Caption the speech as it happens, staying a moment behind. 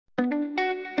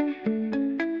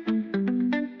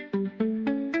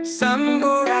Sun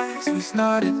go rise, we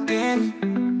started then.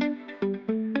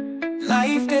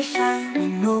 Life they shine, we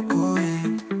no go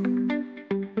end.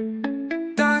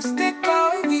 Dance they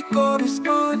go, we go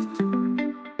respond.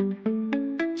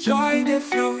 Joy they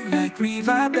flow like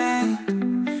river bend.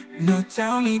 No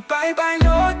tell me bye bye,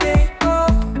 no they go.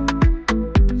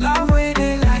 Love way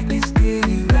they like this, they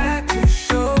right to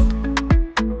show.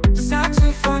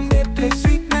 Saxophone they play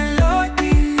sweet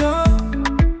melody low.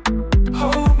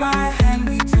 Hold my hand,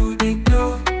 we do they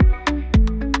glow.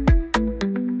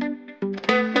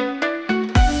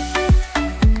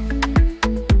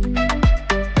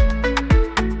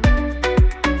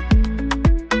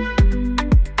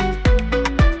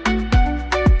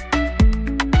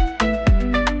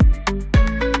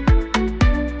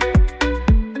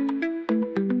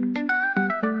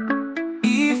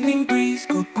 Evening breeze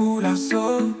go cool our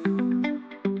soul.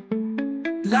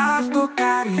 Life go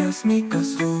carry us, make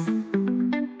us whole.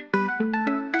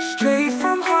 Straight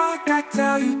from heart, I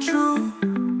tell you true.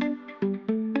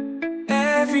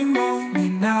 Every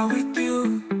moment now with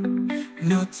you.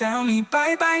 No tell me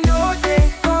bye bye, no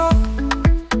they go.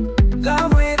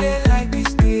 Love where they like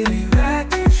this, they right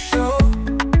to show.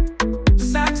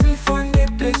 Saxophone they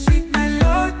play sweet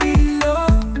melody low.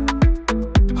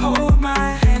 Hold my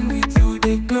hand, we do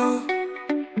they glow.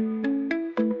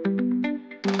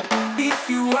 If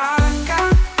you walk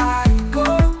out, I go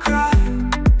cry.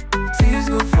 Tears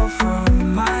go fall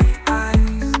from my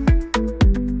eyes.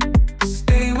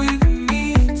 Stay with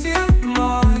me till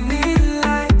morning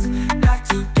light. Not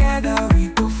together we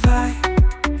go fly.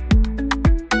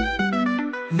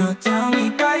 No tell me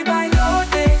bye bye.